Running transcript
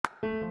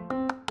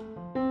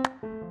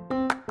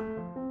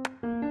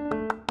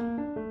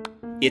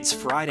It's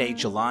Friday,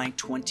 July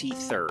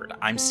 23rd.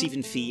 I'm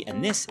Stephen Fee,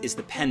 and this is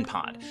the Pen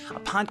Pod, a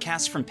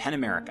podcast from PEN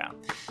America.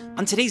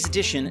 On today's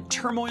edition,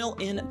 turmoil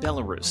in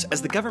Belarus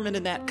as the government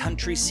in that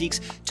country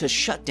seeks to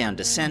shut down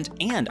dissent,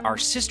 and our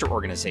sister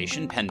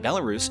organization, PEN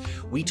Belarus,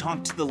 we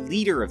talk to the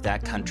leader of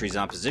that country's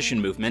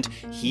opposition movement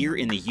here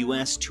in the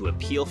U.S. to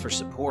appeal for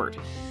support.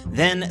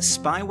 Then,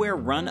 spyware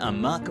run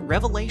amok,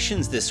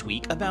 revelations this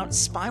week about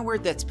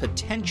spyware that's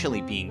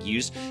potentially being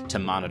used to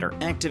monitor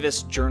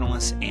activists,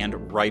 journalists,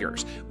 and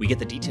writers. We get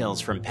the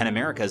details from PEN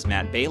America's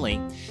Matt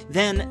Bailey.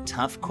 Then,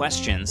 tough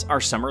questions,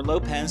 our Summer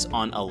Lopez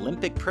on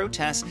Olympic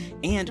protests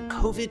and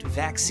COVID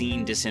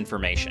vaccine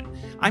disinformation.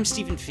 I'm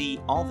Stephen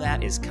Fee. All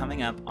that is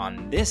coming up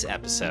on this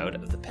episode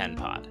of the Pen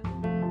Pod.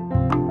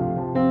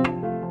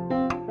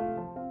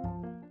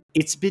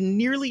 It's been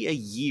nearly a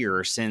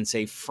year since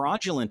a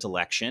fraudulent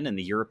election in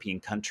the European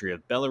country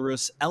of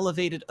Belarus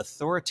elevated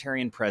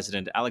authoritarian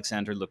President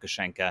Alexander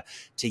Lukashenko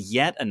to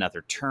yet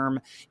another term.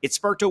 It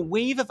sparked a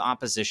wave of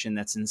opposition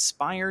that's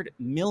inspired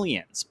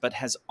millions, but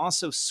has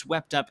also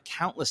swept up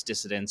countless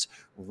dissidents,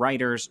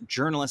 writers,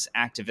 journalists,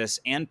 activists,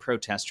 and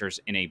protesters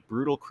in a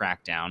brutal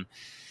crackdown.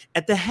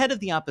 At the head of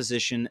the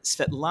opposition,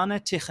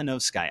 Sviatlana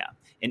Tsikhanouskaya,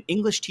 an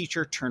English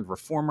teacher turned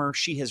reformer,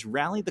 she has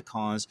rallied the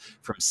cause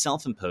from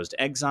self-imposed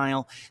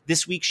exile.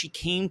 This week, she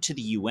came to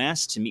the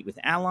U.S. to meet with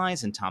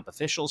allies and top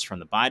officials from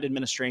the Biden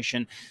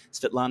administration.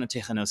 Sviatlana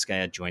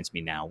Tsikhanouskaya joins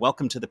me now.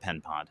 Welcome to the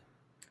Pen Pod.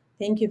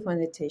 Thank you for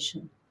the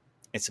invitation.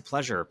 It's a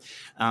pleasure.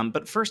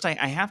 But first, I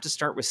have to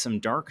start with some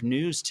dark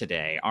news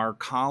today. Our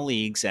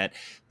colleagues at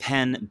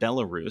PEN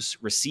Belarus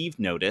received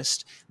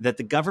notice that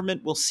the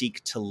government will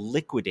seek to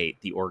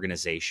liquidate the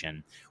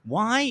organization.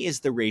 Why is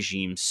the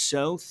regime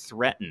so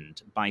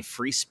threatened by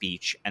free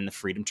speech and the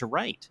freedom to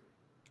write?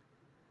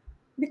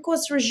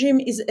 Because regime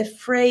is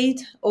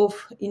afraid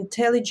of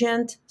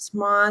intelligent,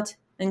 smart,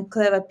 and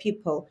clever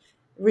people.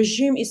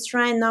 Regime is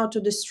trying now to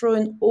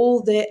destroy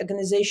all the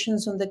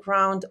organizations on the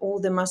ground, all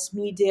the mass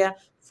media,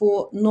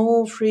 for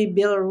no free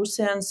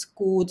Belarusians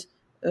could,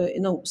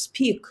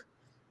 speak.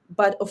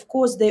 But of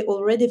course, they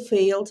already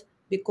failed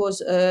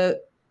because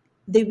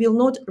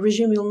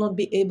regime will not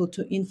be able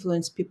to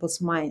influence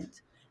people's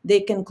mind.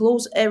 They can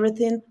close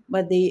everything,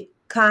 but they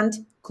can't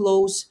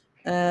close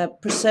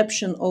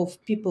perception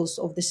of people's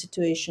of the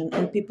situation,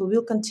 and people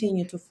will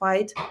continue to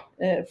fight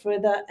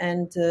further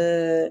and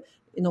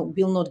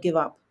will not give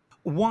up.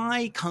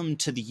 Why come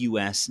to the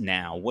U.S.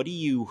 now? What do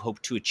you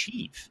hope to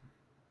achieve?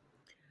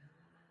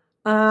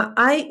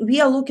 We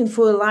are looking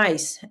for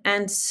allies,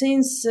 and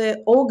since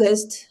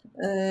August,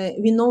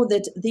 we know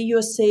that the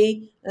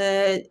USA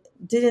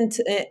didn't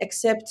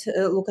accept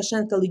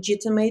Lukashenko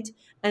legitimate,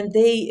 and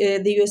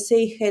the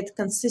USA had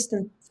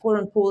consistent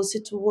foreign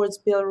policy towards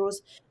Belarus.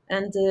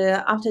 And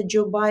after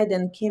Joe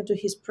Biden came to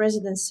his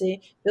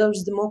presidency,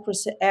 Belarus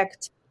Democracy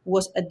Act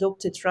was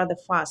adopted rather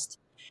fast.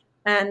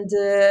 And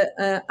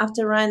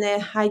after Ryanair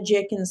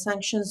hijacking,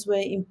 sanctions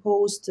were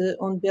imposed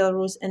on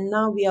Belarus, and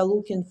now we are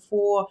looking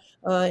for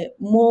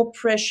more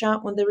pressure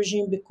on the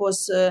regime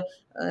because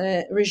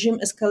regime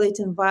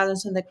escalating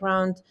violence on the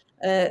ground.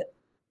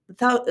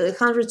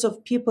 Hundreds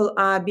of people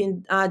are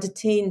being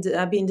detained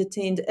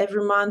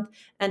every month,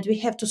 and we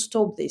have to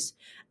stop this.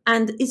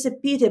 And it's a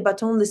pity,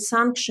 but only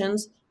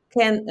sanctions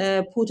can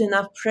put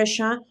enough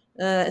pressure,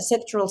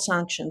 sectoral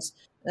sanctions.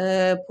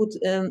 Can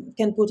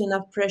put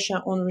enough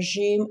pressure on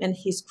regime and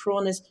his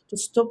cronies to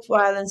stop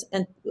violence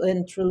and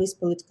release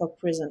political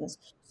prisoners.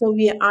 So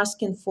we are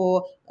asking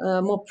for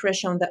more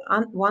pressure on the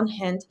one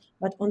hand,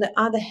 but on the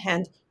other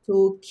hand,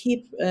 to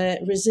keep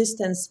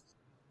resistance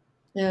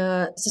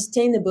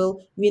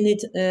sustainable, we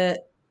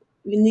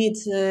need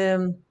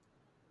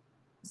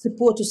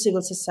support to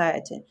civil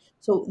society.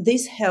 So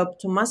this help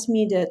to mass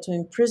media, to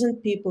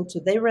imprisoned people, to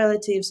their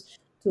relatives,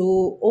 to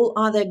all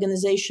other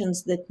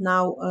organizations that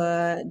now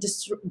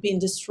being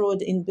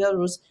destroyed in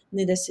Belarus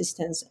need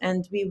assistance.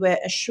 And we were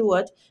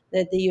assured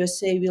that the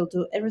USA will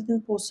do everything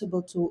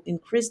possible to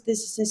increase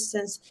this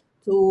assistance,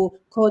 to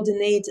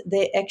coordinate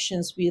their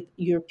actions with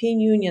European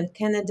Union,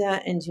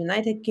 Canada, and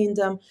United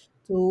Kingdom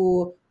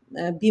to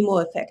be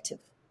more effective.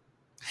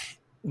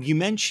 You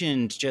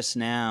mentioned just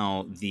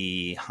now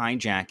the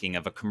hijacking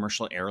of a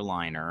commercial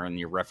airliner, and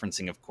you're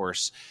referencing, of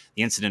course,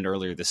 the incident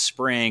earlier this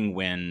spring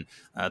when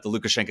the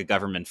Lukashenko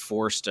government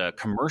forced a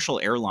commercial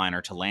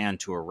airliner to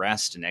land to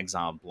arrest an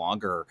exiled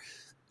blogger.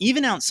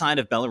 Even outside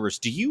of Belarus,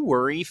 do you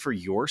worry for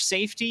your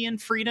safety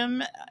and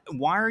freedom?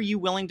 Why are you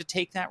willing to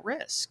take that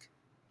risk?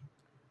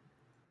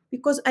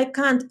 Because I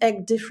can't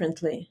act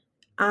differently.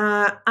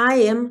 I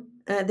am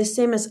the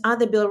same as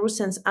other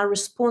Belarusians are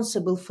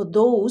responsible for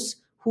those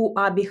who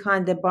are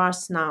behind the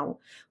bars now,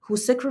 who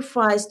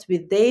sacrificed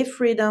with their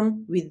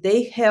freedom, with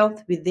their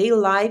health, with their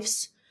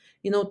lives,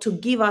 to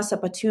give us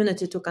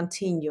opportunity to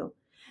continue.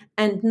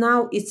 And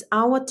now it's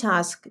our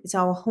task, it's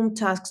our home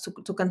task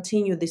to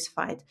continue this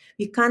fight.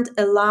 We can't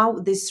allow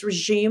this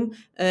regime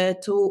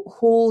to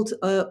hold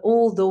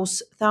all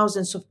those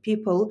thousands of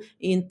people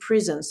in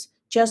prisons.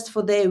 just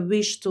for their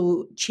wish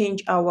to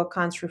change our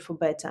country for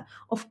better.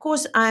 Of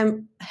course, I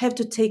have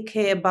to take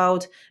care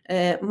about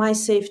my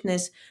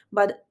safeness,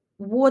 but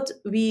what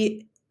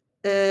we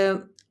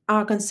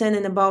are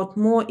concerned about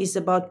more is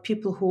about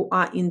people who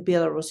are in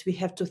Belarus. We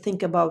have to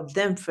think about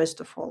them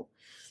first of all.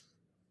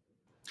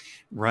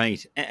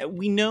 Right.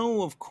 We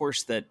know, of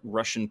course, that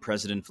Russian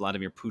President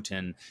Vladimir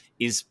Putin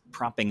is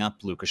propping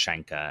up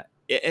Lukashenko.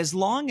 As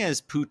long as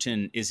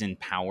Putin is in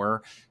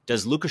power,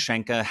 does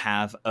Lukashenko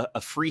have a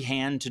free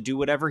hand to do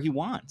whatever he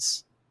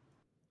wants?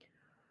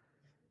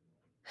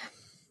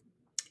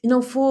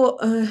 For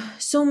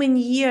so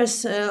many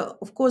years,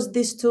 of course,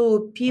 these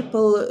two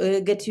people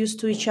get used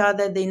to each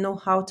other. They know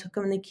how to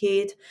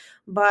communicate.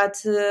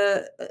 But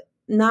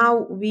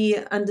now we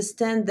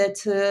understand that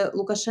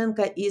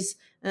Lukashenko is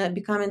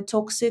becoming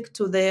toxic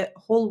to the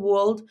whole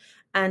world,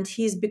 and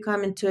he's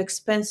becoming too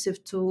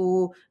expensive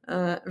to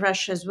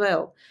Russia as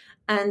well.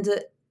 And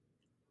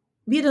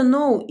we don't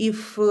know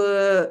if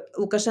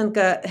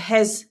Lukashenko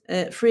has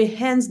free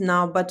hands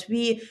now, but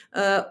we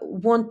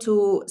want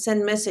to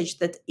send message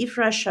that if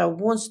Russia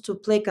wants to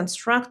play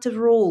constructive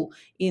role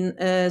in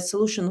a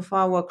solution of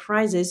our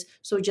crisis,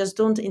 so just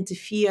don't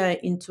interfere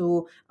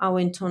into our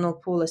internal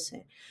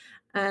policy.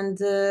 And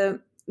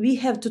we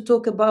have to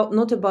talk about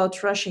not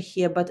about Russia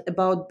here, but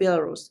about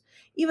Belarus.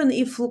 Even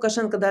if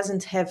Lukashenko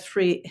doesn't have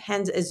free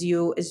hands, as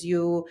you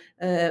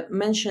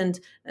mentioned,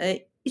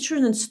 it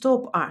shouldn't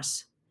stop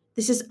us.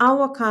 This is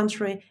our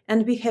country,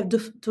 and we have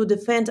to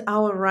defend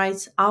our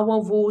rights,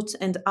 our votes,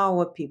 and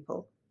our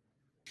people.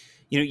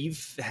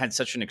 You've had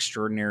such an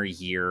extraordinary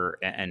year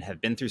and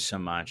have been through so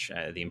much.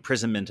 The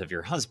imprisonment of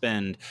your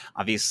husband,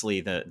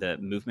 obviously the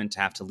movement to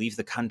have to leave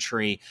the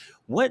country.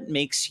 What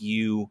makes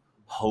you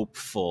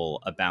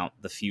hopeful about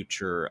the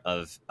future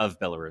of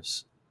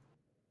Belarus?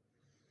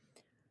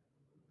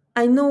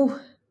 I know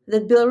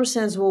that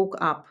Belarusians woke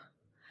up,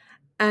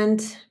 and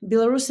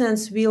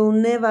Belarusians will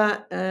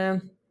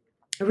never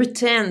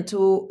return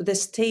to the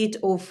state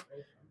of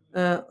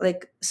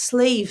like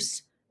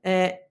slaves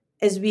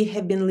as we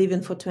have been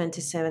living for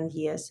 27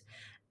 years.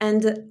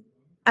 And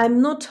I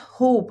don't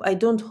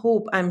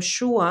hope, I'm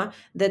sure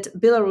that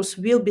Belarus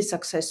will be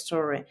success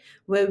story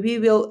where we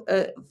will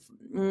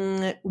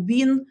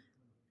win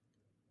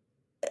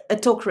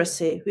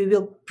autocracy. We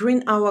will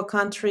bring our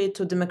country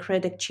to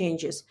democratic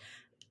changes.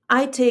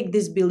 I take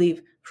this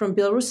belief from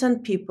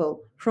Belarusian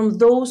people, from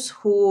those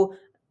who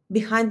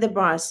behind the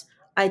bars.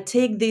 I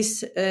take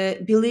this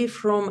belief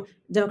from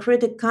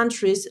democratic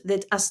countries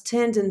that are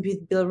standing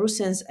with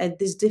Belarusians at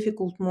this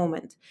difficult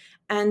moment.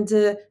 And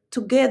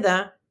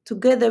together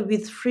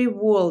with free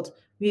world,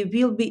 we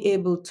will be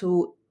able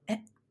to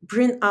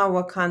bring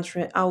our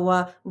country,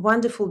 our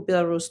wonderful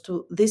Belarus,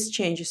 to these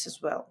changes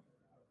as well.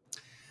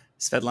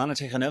 Sviatlana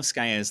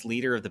Tsikhanouskaya is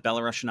leader of the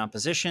Belarusian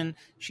opposition.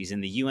 She's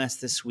in the U.S.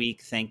 this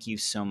week. Thank you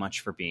so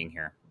much for being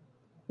here.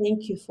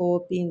 Thank you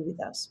for being with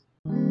us.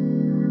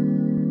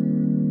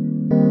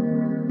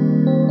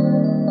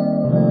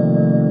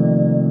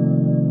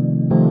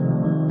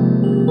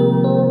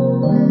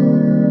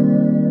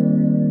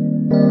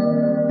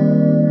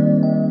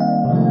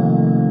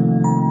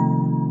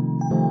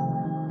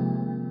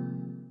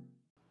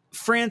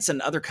 France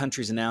and other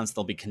countries announced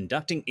they'll be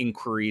conducting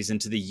inquiries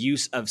into the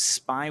use of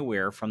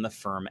spyware from the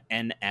firm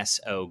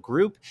NSO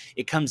Group.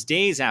 It comes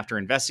days after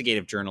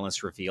investigative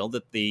journalists revealed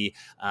that the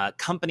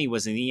company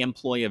was in the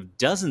employ of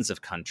dozens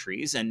of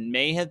countries and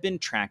may have been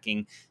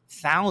tracking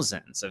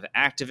thousands of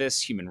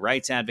activists, human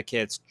rights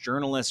advocates,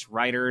 journalists,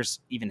 writers,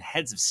 even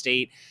heads of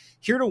state.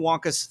 Here to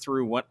walk us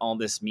through what all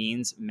this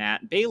means,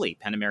 Matt Bailey,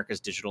 PEN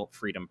America's Digital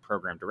Freedom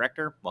Program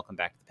Director. Welcome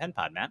back to the PEN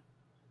Pod, Matt.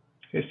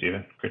 Hey,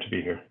 Stephen. Great to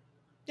be here.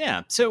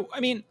 Yeah. So,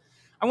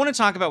 I want to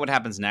talk about what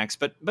happens next,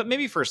 but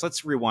maybe first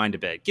let's rewind a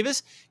bit. Give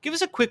us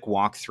a quick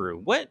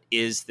walkthrough. What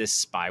is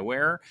this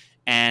spyware,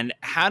 and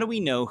how do we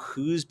know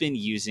who's been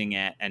using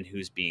it and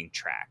who's being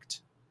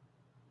tracked?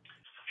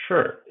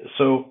 Sure.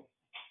 So,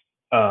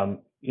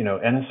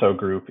 NSO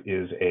Group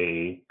is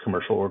a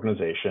commercial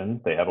organization.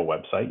 They have a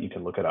website. You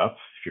can look it up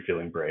if you're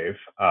feeling brave.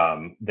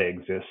 They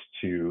exist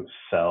to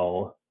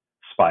sell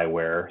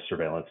spyware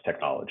surveillance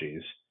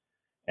technologies,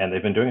 and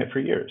they've been doing it for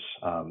years.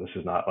 This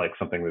is not like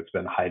something that's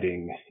been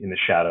hiding in the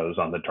shadows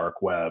on the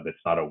dark web. It's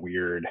not a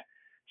weird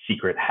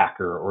secret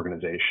hacker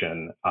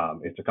organization.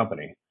 It's a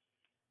company.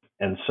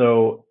 And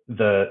so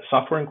the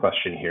software in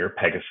question here,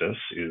 Pegasus,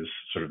 is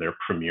sort of their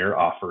premier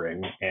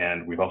offering,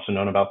 and we've also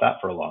known about that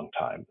for a long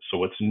time. So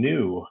what's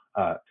new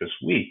this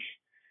week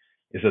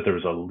is that there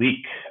was a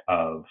leak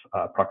of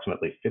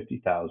approximately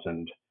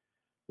 50,000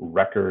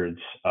 records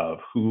of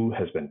who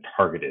has been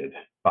targeted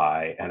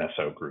by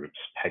NSO Group's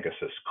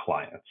Pegasus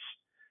clients.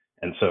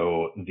 And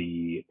so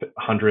the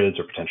hundreds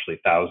or potentially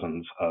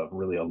thousands of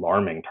really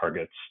alarming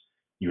targets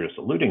you were just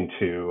alluding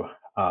to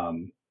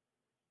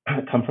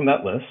come from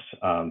that list.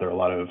 There are a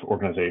lot of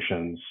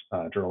organizations,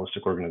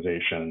 journalistic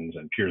organizations,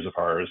 and peers of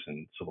ours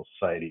in civil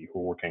society who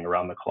are working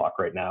around the clock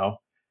right now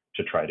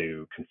to try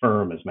to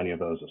confirm as many of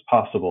those as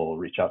possible,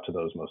 reach out to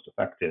those most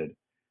affected.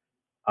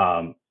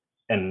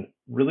 And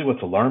really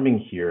what's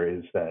alarming here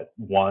is that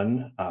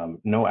one,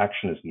 no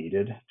action is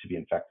needed to be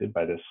infected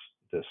by this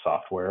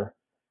software.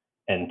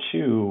 And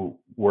two,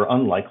 we're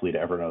unlikely to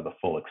ever know the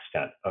full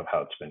extent of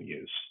how it's been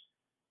used.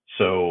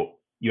 So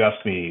you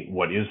asked me,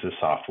 what is this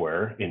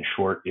software? In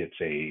short, it's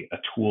a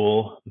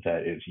tool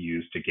that is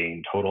used to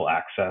gain total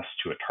access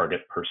to a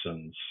target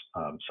person's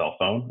cell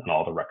phone and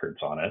all the records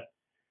on it.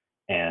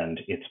 And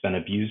it's been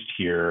abused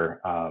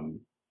here,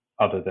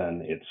 other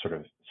than its sort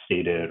of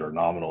stated or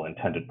nominal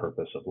intended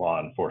purpose of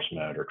law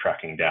enforcement or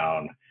tracking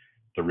down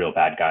the real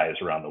bad guys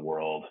around the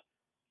world,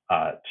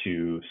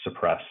 to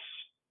suppress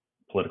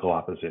political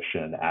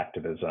opposition,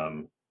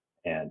 activism,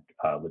 and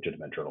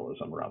legitimate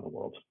journalism around the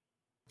world.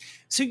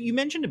 So you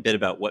mentioned a bit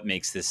about what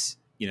makes this,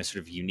 sort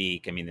of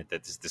unique. I mean, that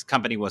this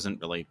company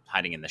wasn't really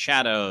hiding in the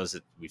shadows.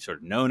 We've sort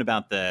of known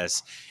about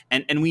this,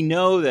 and we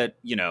know that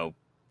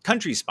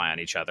countries spy on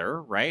each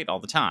other, right, all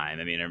the time.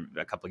 I mean,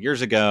 a couple of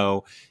years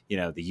ago,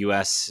 the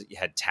U.S.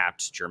 had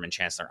tapped German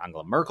Chancellor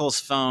Angela Merkel's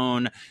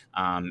phone,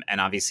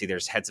 and obviously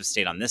there's heads of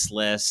state on this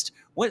list.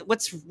 What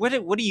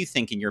do you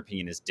think, in your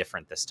opinion, is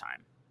different this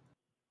time?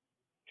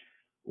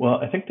 Well,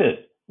 I think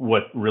that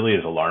what really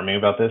is alarming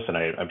about this, and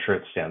I'm sure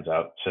it stands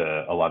out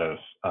to a lot of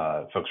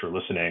folks who are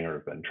listening or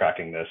have been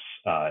tracking this,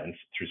 and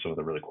through some of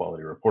the really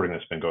quality reporting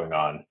that's been going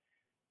on,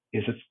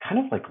 is it's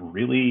kind of like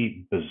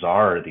really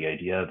bizarre, the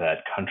idea that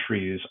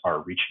countries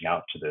are reaching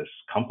out to this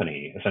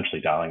company, essentially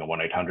dialing a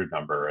 1-800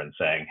 number and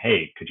saying,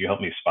 hey, could you help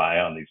me spy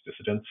on these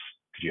dissidents?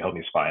 Could you help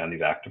me spy on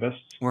these activists?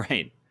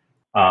 Right.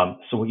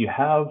 So what you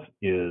have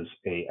is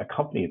a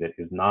company that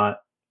is not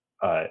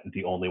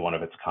the only one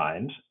of its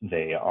kind.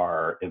 They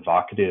are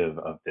evocative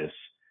of this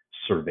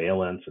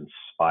surveillance and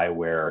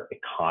spyware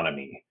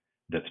economy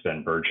that's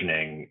been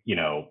burgeoning,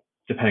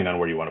 depending on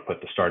where you want to put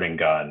the starting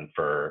gun,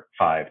 for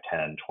 5,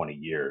 10, 20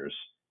 years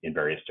in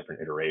various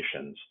different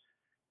iterations.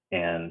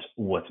 And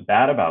what's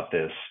bad about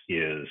this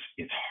is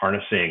it's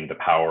harnessing the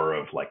power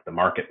of like the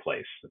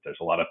marketplace, that there's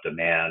a lot of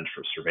demand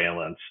for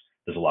surveillance.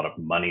 There's a lot of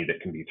money that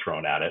can be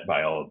thrown at it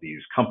by all of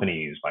these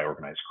companies, by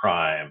organized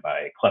crime,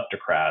 by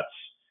kleptocrats,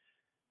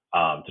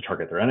 to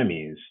target their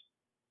enemies.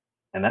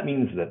 And that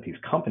means that these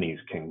companies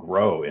can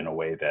grow in a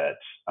way that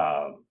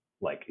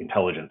like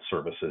intelligence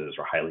services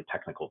or highly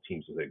technical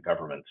teams within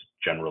governments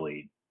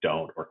generally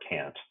don't or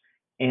can't.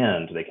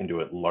 And they can do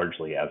it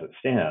largely as it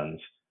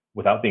stands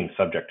without being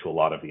subject to a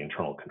lot of the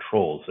internal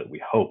controls that we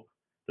hope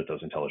that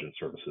those intelligence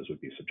services would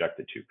be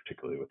subjected to,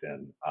 particularly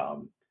within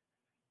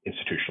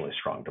institutionally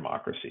strong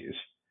democracies.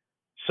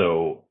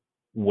 So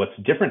what's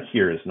different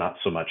here is not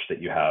so much that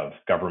you have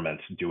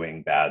governments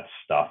doing bad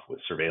stuff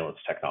with surveillance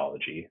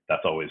technology.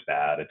 That's always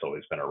bad. It's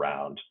always been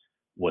around.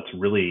 What's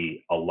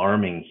really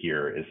alarming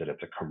here is that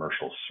it's a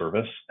commercial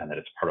service and that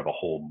it's part of a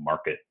whole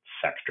market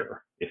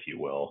sector, if you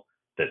will,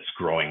 that's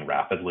growing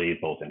rapidly,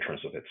 both in terms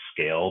of its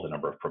scale, the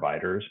number of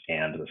providers,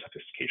 and the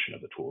sophistication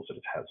of the tools that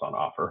it has on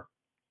offer.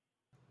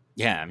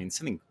 Yeah, I mean,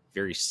 something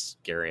very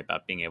scary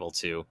about being able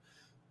to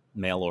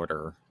mail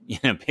order,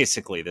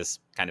 basically this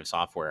kind of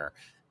software,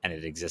 and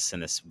it exists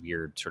in this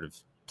weird sort of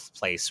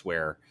place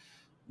where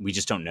we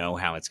just don't know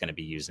how it's going to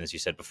be used. And as you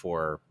said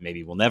before,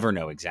 maybe we'll never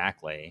know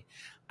exactly.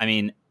 I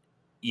mean,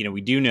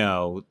 we do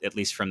know, at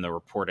least from the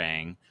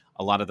reporting,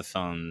 a lot of the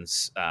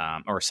phones,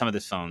 or some of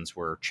the phones,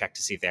 were checked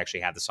to see if they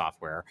actually had the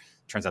software.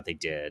 Turns out they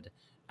did.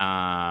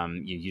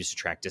 You used to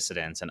track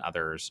dissidents and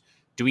others.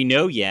 Do we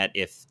know yet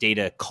if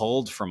data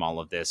culled from all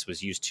of this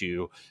was used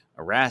to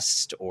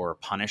arrest or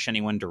punish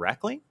anyone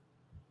directly?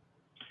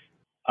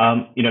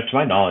 To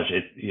my knowledge,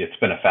 it's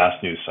been a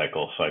fast news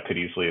cycle, so I could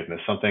easily have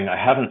missed something.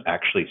 I haven't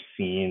actually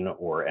seen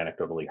or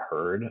anecdotally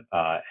heard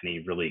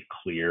any really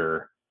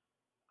clear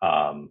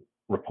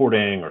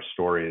reporting or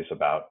stories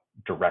about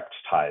direct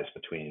ties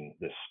between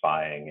this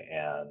spying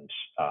and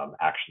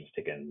actions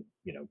taken,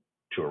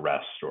 to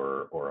arrest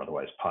or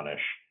otherwise punish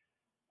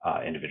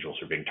individuals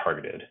who are being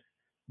targeted.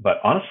 But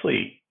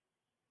honestly,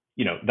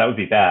 that would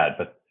be bad.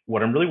 But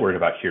what I'm really worried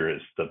about here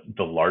is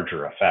the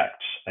larger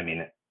effect. I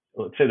mean,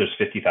 let's say there's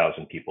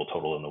 50,000 people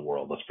total in the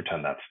world. Let's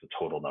pretend that's the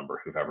total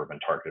number who've ever been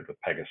targeted with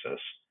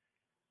Pegasus.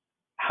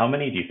 How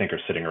many do you think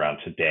are sitting around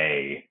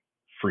today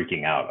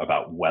freaking out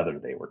about whether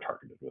they were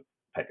targeted with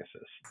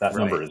Pegasus? That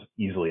number is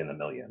easily in the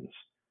millions.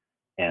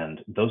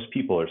 And those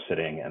people are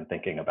sitting and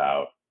thinking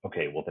about,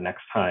 okay, well, the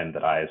next time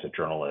that I, as a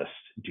journalist,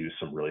 do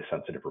some really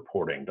sensitive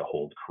reporting to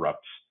hold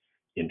corrupt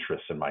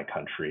interests in my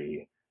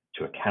country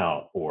to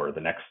account, or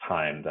the next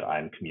time that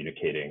I'm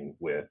communicating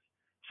with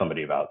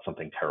somebody about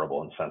something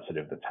terrible and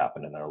sensitive that's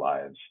happened in their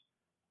lives,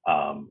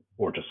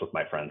 or just with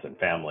my friends and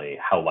family,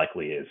 how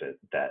likely is it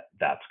that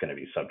that's going to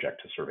be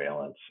subject to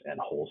surveillance and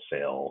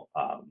wholesale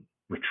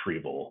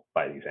retrieval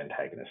by these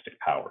antagonistic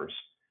powers?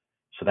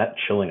 So that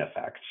chilling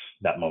effect,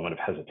 that moment of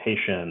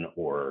hesitation,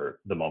 or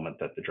the moment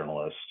that the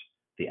journalist,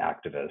 the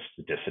activist,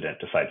 the dissident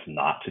decides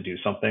not to do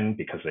something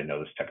because they know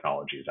this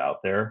technology is out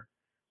there,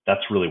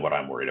 that's really what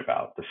I'm worried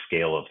about. The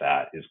scale of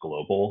that is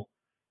global.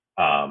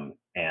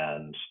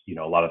 And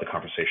a lot of the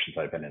conversations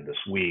I've been in this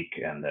week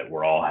and that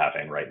we're all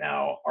having right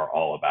now are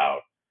all about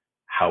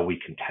how we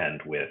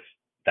contend with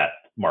that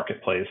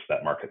marketplace,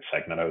 that market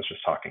segment I was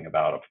just talking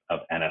about of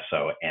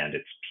NSO and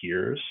its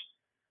peers.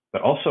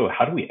 But also,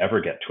 how do we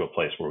ever get to a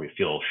place where we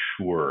feel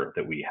sure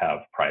that we have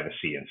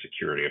privacy and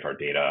security of our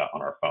data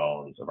on our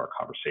phones, of our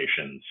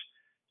conversations,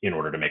 in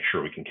order to make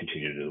sure we can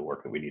continue to do the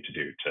work that we need to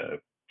do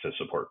to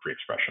support free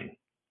expression?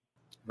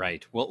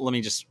 Right. Well, let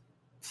me just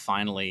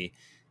finally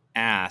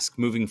ask,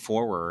 moving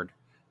forward,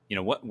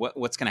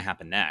 what's going to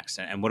happen next,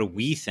 and what do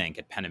we think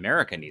at PEN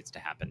America needs to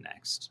happen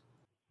next?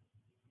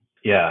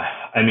 Yeah,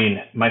 I mean,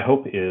 my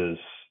hope is,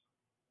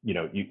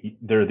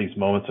 there are these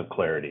moments of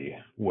clarity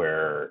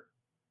where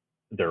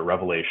there are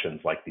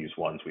revelations like these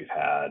ones we've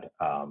had,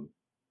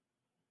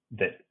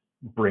 that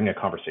bring a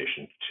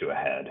conversation to a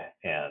head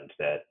and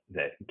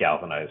that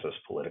galvanize us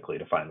politically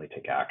to finally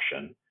take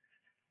action.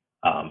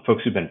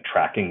 Folks who've been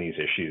tracking these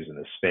issues in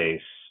this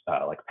space,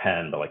 like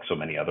PEN, but like so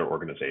many other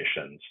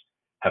organizations,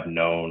 have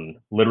known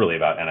literally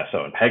about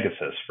NSO and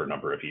Pegasus for a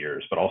number of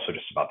years, but also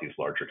just about these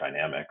larger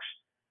dynamics.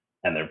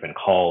 And there have been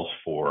calls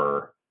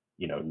for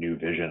new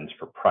visions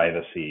for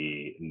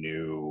privacy,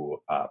 new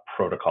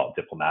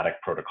diplomatic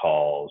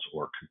protocols,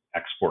 or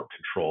export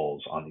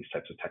controls on these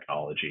types of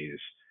technologies.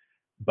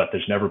 But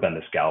there's never been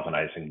this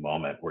galvanizing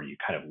moment where you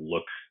kind of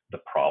look the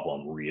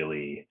problem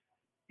really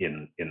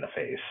in the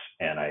face.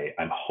 And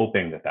I'm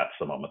hoping that that's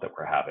the moment that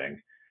we're having.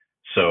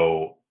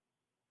 So,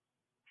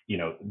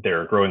 there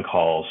are growing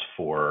calls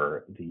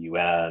for the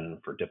UN,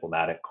 for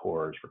diplomatic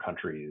corps, for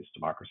countries,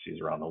 democracies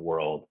around the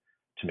world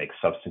to make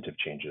substantive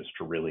changes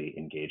to really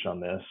engage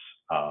on this.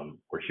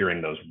 We're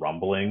hearing those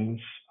rumblings.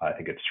 I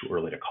think it's too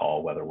early to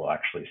call whether we'll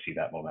actually see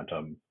that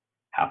momentum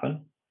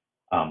happen,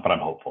 but I'm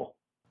hopeful.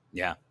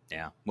 Yeah.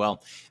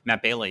 Well,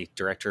 Matt Bailey,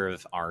 director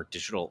of our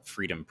Digital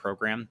Freedom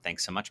Program.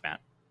 Thanks so much,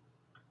 Matt.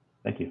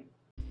 Thank you.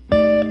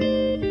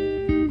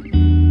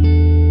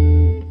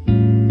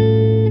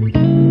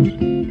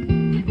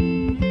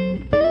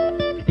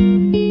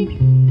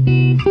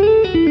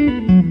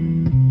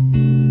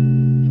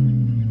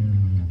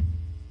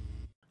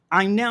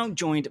 I'm now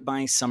joined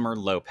by Summer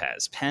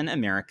Lopez, PEN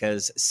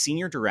America's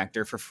Senior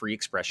Director for Free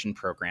Expression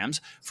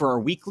Programs, for our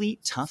weekly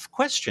Tough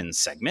Questions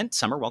segment.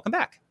 Summer, welcome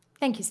back.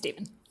 Thank you,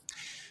 Stephen.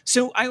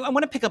 So I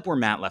want to pick up where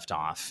Matt left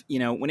off.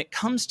 When it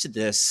comes to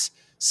this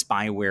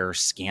spyware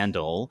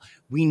scandal,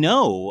 we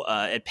know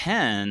at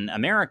PEN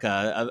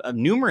America of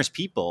numerous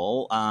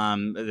people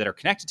that are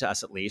connected to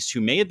us, at least, who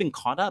may have been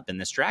caught up in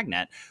this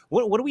dragnet.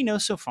 What do we know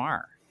so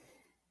far?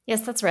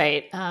 Yes, that's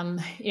right.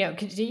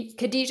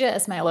 Khadija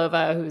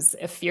Ismailova, who's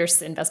a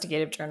fierce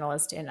investigative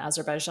journalist in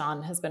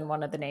Azerbaijan, has been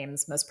one of the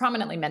names most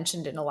prominently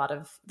mentioned in a lot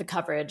of the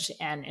coverage.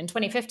 And in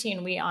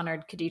 2015, we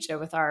honored Khadija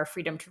with our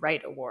Freedom to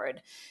Write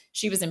Award.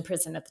 She was in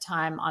prison at the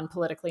time on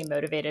politically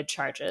motivated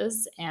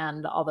charges.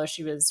 And although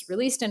she was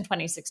released in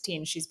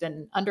 2016, she's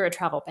been under a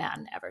travel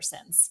ban ever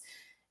since.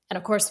 And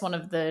of course, one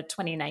of the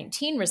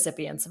 2019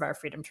 recipients of our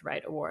Freedom to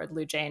Write Award,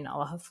 Loujain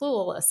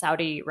Al-Hafloul, a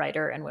Saudi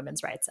writer and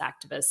women's rights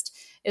activist,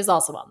 is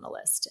also on the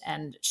list.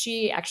 And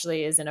she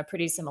actually is in a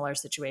pretty similar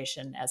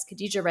situation as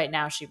Khadija right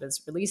now. She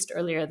was released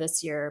earlier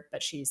this year,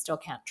 but she still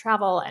can't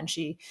travel and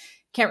she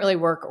can't really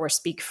work or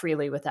speak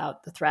freely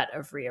without the threat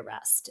of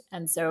rearrest.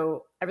 And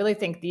so I really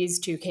think these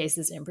two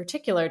cases in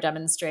particular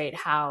demonstrate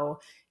how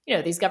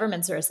these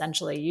governments are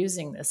essentially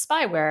using this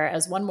spyware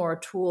as one more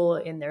tool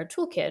in their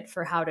toolkit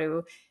for how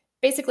to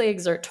basically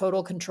exert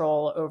total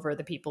control over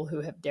the people who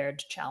have dared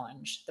to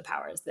challenge the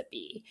powers that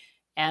be.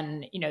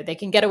 And, they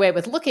can get away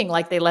with looking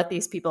like they let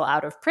these people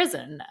out of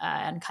prison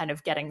and kind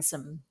of getting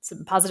some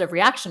positive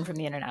reaction from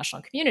the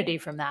international community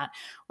from that,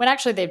 when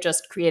actually they've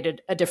just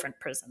created a different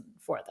prison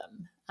for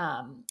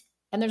them.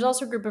 And there's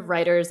also a group of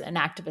writers and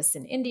activists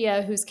in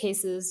India whose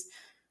cases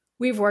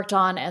we've worked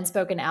on and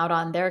spoken out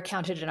on. They're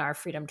counted in our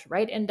Freedom to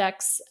Write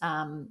Index.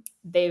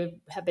 They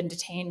have been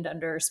detained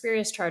under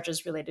spurious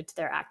charges related to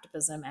their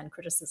activism and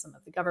criticism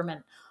of the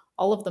government.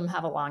 All of them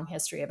have a long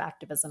history of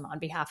activism on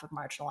behalf of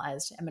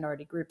marginalized and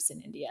minority groups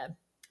in India.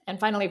 And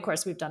finally, of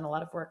course, we've done a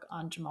lot of work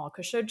on Jamal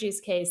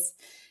Khashoggi's case.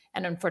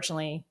 And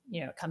unfortunately,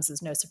 it comes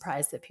as no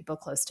surprise that people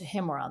close to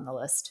him were on the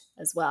list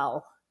as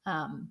well.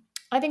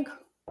 I think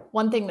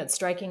one thing that's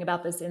striking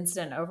about this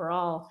incident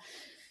overall,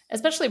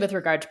 especially with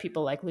regard to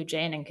people like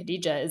Loujain and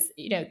Khadija, is,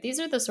 these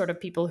are the sort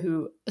of people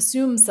who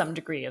assume some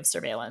degree of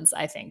surveillance,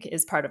 I think,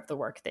 is part of the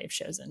work they've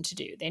chosen to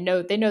do. They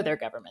know their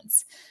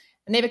governments,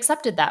 and they've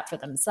accepted that for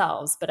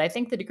themselves. But I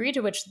think the degree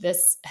to which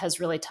this has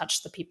really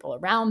touched the people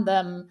around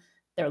them,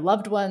 their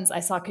loved ones. I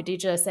saw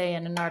Khadija say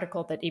in an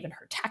article that even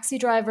her taxi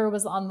driver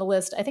was on the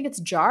list. I think it's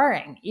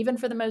jarring, even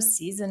for the most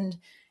seasoned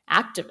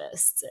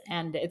activists.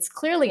 And it's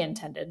clearly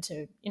intended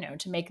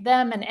to make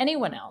them and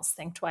anyone else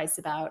think twice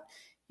about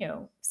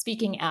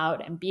speaking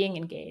out and being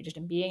engaged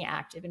and being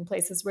active in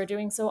places where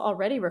doing so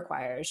already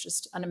requires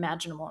just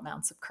unimaginable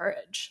amounts of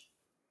courage.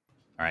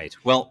 All right.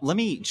 Well, let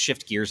me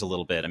shift gears a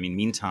little bit.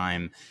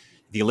 Meantime,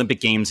 the Olympic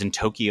Games in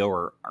Tokyo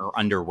are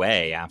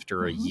underway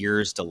after a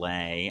year's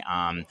delay.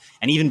 And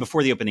even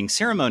before the opening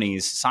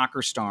ceremonies,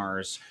 soccer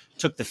stars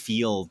took the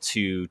field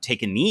to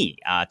take a knee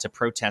to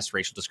protest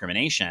racial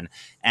discrimination.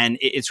 And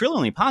it's really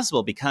only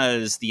possible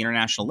because the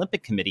International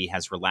Olympic Committee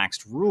has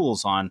relaxed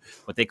rules on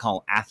what they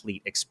call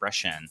athlete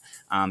expression.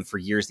 For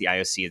years, the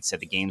IOC had said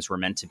the games were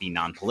meant to be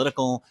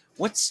non-political.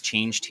 What's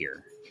changed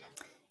here?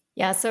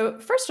 Yeah, so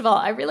first of all,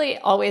 I really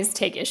always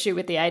take issue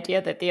with the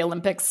idea that the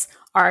Olympics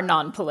are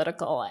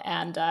non-political.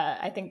 And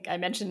I think I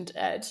mentioned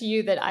to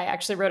you that I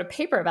actually wrote a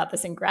paper about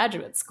this in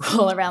graduate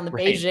school around the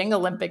Right. Beijing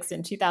Olympics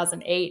in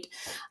 2008.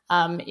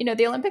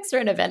 The Olympics are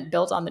an event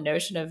built on the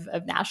notion of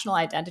national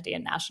identity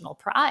and national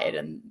pride.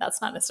 And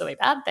that's not necessarily a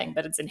bad thing,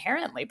 but it's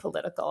inherently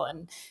political.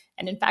 And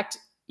in fact,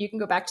 you can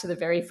go back to the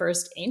very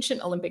first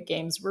ancient Olympic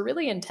Games were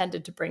really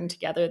intended to bring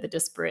together the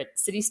disparate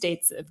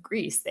city-states of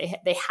Greece.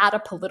 They had a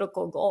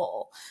political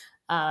goal.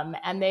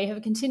 And they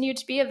have continued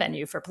to be a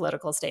venue for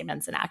political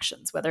statements and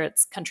actions, whether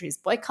it's countries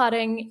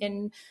boycotting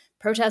in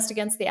protest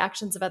against the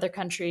actions of other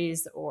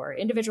countries or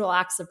individual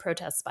acts of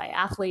protest by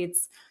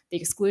athletes, the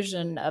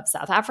exclusion of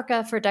South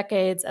Africa for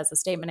decades as a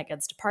statement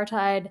against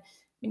apartheid. I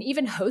mean,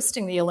 even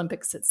hosting the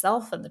Olympics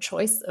itself and the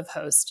choice of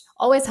host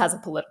always has a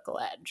political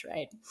edge,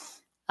 right?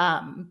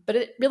 But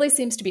it really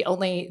seems to be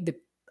only the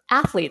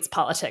athletes'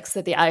 politics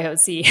that the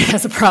IOC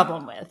has a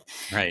problem with.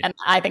 Right. And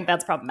I think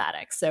that's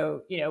problematic.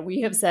 So,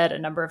 we have said a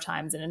number of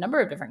times in a number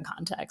of different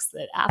contexts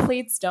that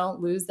athletes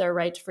don't lose their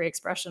right to free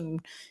expression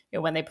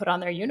when they put on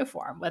their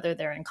uniform, whether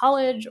they're in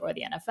college or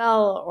the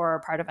NFL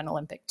or part of an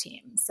Olympic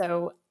team.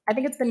 So I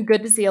think it's been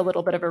good to see a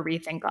little bit of a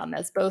rethink on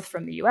this, both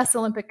from the US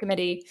Olympic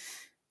Committee,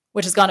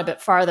 which has gone a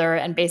bit farther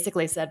and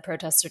basically said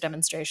protests or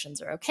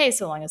demonstrations are okay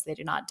so long as they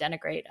do not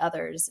denigrate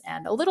others,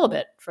 and a little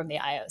bit from the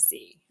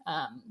IOC.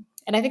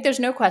 And I think there's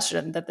no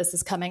question that this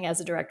is coming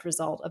as a direct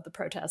result of the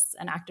protests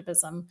and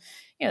activism,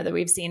 that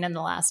we've seen in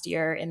the last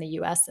year in the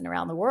U.S. and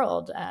around the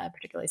world,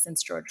 particularly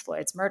since George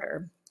Floyd's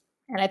murder.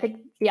 And I think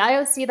the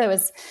IOC, though,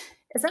 is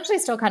essentially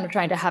still kind of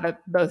trying to have it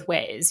both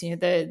ways.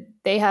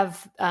 They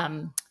have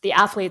the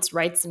Athletes'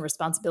 Rights and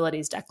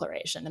Responsibilities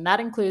Declaration, and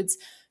that includes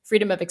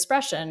freedom of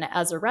expression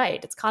as a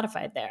right. It's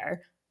codified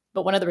there.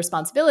 But one of the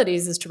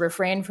responsibilities is to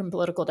refrain from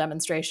political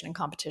demonstration and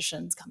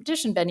competition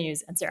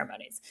venues, and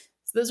ceremonies.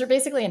 So those are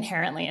basically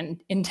inherently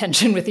in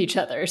tension with each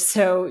other.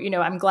 So,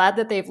 I'm glad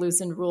that they've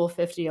loosened Rule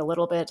 50 a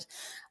little bit.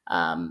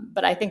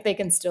 But I think they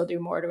can still do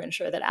more to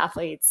ensure that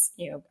athletes,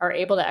 are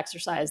able to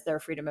exercise their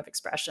freedom of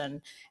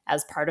expression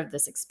as part of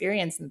this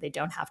experience, and they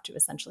don't have to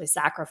essentially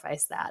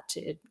sacrifice that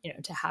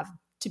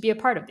to be a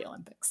part of the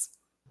Olympics.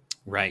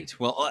 Right.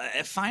 Well,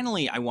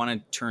 finally, I want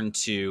to turn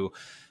to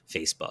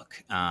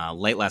Facebook.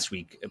 Late last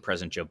week,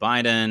 President Joe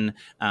Biden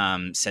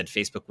said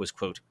Facebook was,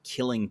 quote,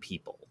 killing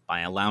people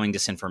by allowing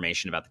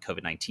disinformation about the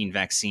COVID-19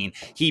 vaccine.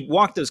 He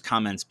walked those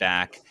comments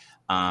back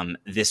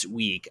this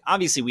week.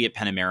 Obviously, we at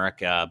PEN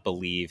America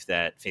believe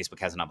that Facebook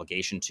has an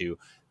obligation to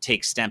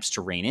take steps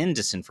to rein in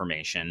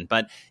disinformation.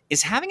 But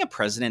is having a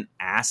president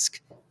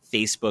ask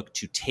Facebook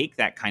to take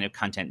that kind of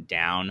content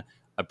down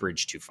a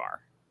bridge too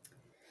far?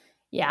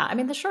 Yeah, I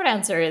mean, the short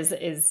answer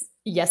is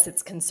yes,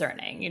 it's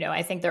concerning.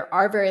 I think there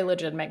are very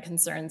legitimate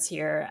concerns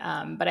here,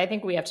 but I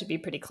think we have to be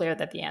pretty clear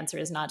that the answer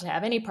is not to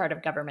have any part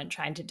of government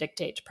trying to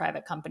dictate to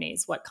private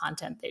companies what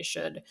content they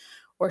should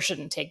or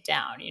shouldn't take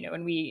down.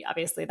 And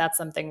obviously that's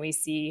something we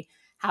see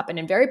happen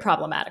in very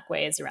problematic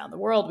ways around the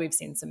world. We've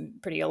seen some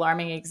pretty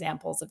alarming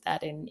examples of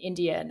that in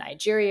India and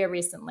Nigeria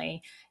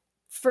recently,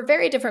 for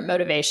very different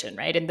motivation,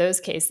 right? In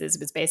those cases,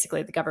 it was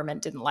basically the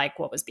government didn't like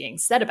what was being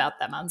said about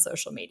them on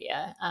social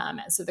media.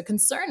 So the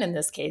concern in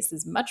this case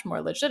is much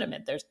more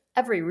legitimate. There's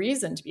every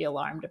reason to be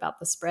alarmed about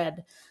the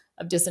spread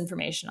of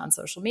disinformation on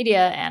social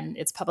media and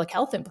its public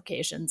health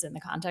implications in the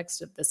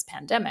context of this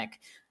pandemic.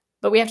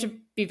 But we have to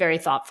be very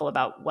thoughtful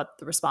about what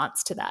the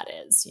response to that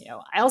is.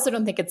 I also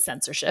don't think it's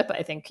censorship.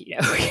 I think,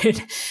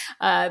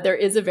 there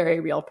is a very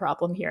real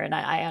problem here. And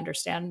I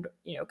understand,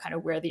 kind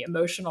of where the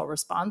emotional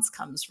response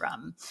comes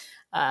from.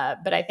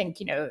 But I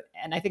think,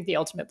 and I think the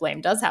ultimate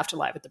blame does have to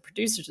lie with the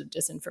producers of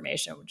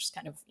disinformation, which is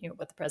kind of,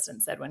 what the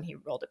president said when he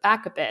rolled it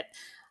back a bit.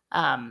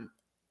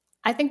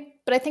 I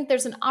think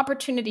there's an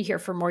opportunity here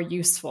for more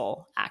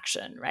useful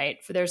action,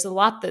 right? For there's a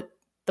lot that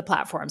the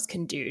platforms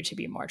can do to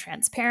be more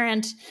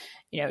transparent,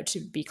 to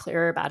be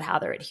clearer about how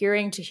they're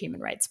adhering to human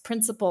rights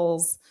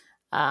principles.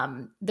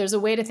 There's a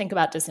way to think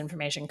about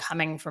disinformation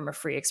coming from a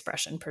free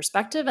expression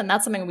perspective, and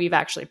that's something we've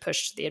actually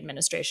pushed the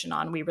administration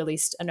on. We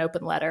released an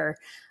open letter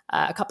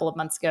a couple of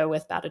months ago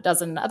with about a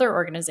dozen other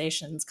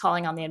organizations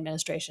calling on the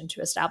administration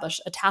to establish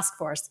a task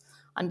force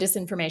on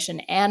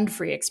disinformation and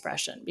free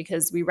expression,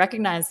 because we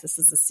recognize this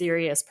is a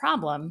serious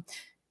problem,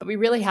 but we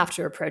really have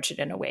to approach it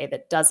in a way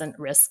that doesn't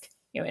risk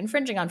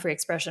infringing on free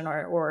expression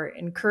or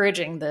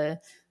encouraging the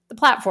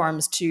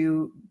platforms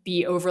to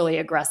be overly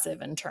aggressive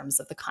in terms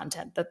of the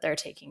content that they're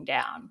taking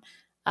down.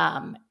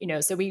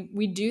 So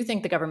we do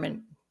think the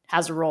government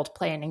has a role to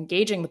play in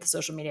engaging with the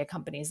social media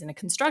companies in a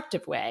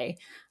constructive way.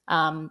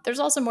 There's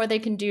also more they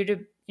can do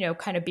to,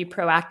 kind of be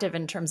proactive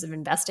in terms of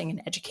investing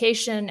in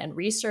education and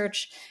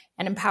research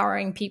and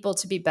empowering people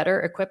to be better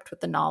equipped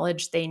with the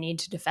knowledge they need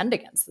to defend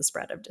against the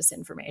spread of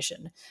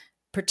disinformation.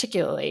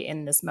 particularly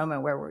in this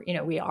moment where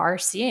we are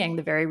seeing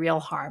the very real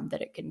harm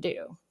that it can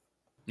do.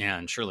 Yeah,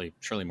 and surely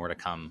more to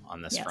come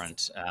on this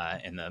front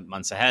in the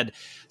months ahead.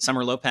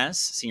 Summer Lopez,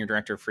 Senior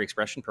Director of Free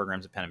Expression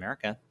Programs at PEN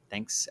America.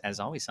 Thanks, as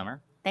always,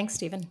 Summer. Thanks,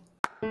 Stephen.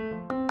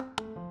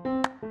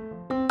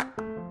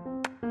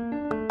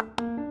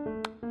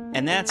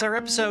 And that's our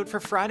episode for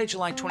Friday,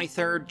 July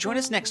 23rd. Join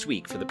us next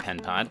week for the PEN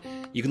Pod.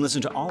 You can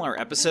listen to all our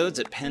episodes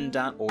at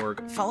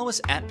pen.org. Follow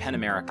us at PEN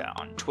America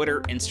on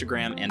Twitter,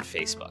 Instagram, and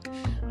Facebook.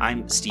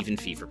 I'm Stephen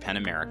Fee for PEN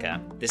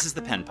America. This is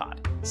the PEN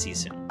Pod. See you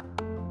soon.